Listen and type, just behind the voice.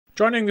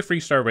Joining the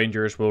Freestar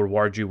Rangers will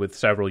reward you with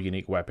several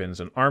unique weapons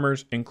and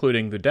armors,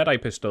 including the Deadeye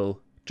pistol,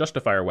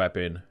 Justifier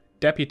weapon,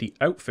 Deputy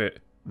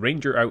outfit,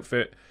 Ranger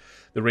outfit,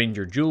 the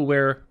Ranger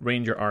Duelwear,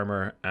 Ranger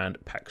armor,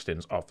 and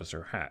Paxton's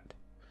officer hat.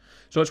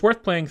 So it's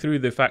worth playing through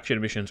the faction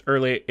missions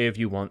early if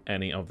you want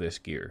any of this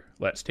gear.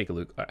 Let's take a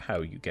look at how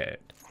you get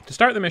it. To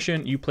start the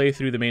mission, you play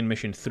through the main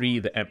mission 3,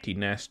 the Empty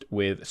Nest,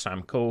 with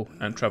Sam Coe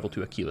and travel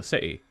to Aquila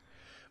City.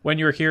 When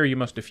you're here, you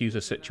must defuse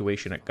a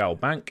situation at Gal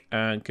Bank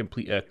and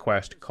complete a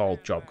quest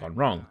called Job Gone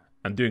Wrong,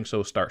 and doing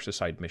so starts the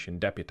side mission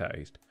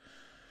Deputized.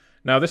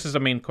 Now this is a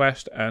main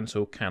quest and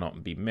so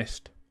cannot be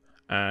missed,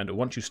 and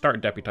once you start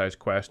Deputized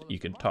quest you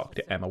can talk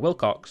to Emma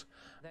Wilcox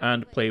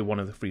and play one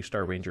of the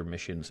Freestar Ranger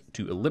missions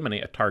to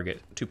eliminate a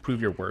target to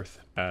prove your worth,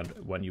 and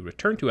when you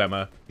return to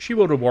Emma, she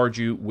will reward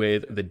you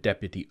with the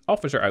Deputy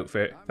Officer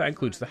outfit, that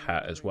includes the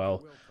hat as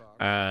well,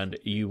 and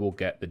you will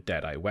get the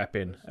Deadeye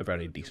weapon, a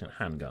very decent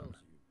handgun.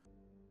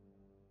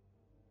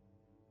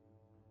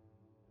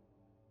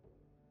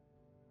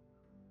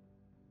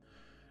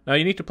 Now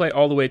you need to play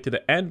all the way to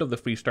the end of the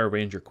Freestar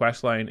Ranger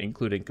questline,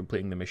 including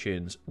completing the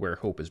missions Where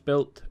Hope is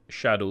Built,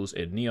 Shadows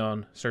in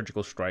Neon,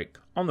 Surgical Strike,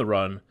 On the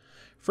Run,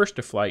 First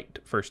to Flight,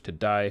 First to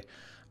Die,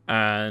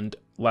 and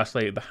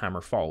lastly the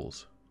Hammer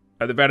Falls.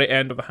 At the very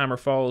end of the Hammer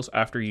Falls,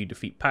 after you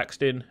defeat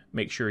Paxton,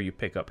 make sure you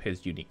pick up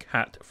his unique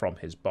hat from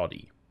his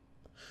body.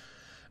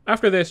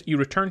 After this, you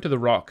return to the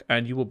Rock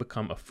and you will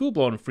become a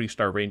full-blown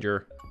Freestar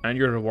Ranger, and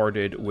you're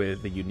rewarded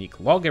with the unique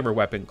lawgiver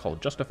weapon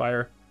called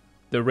Justifier,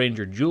 the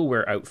Ranger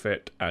Duelwear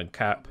outfit and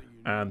cap,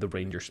 and the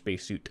Ranger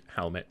spacesuit,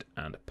 helmet,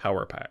 and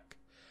power pack.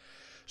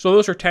 So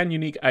those are 10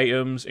 unique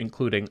items,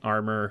 including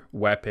armor,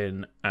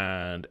 weapon,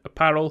 and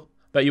apparel,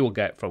 that you will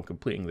get from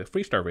completing the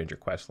Freestar Ranger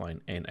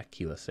questline in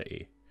Aquila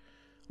City.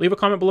 Leave a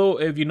comment below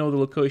if you know the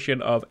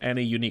location of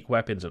any unique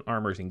weapons and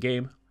armors in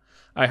game.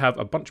 I have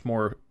a bunch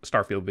more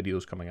Starfield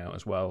videos coming out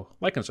as well.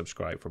 Like and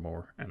subscribe for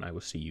more, and I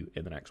will see you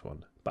in the next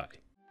one. Bye.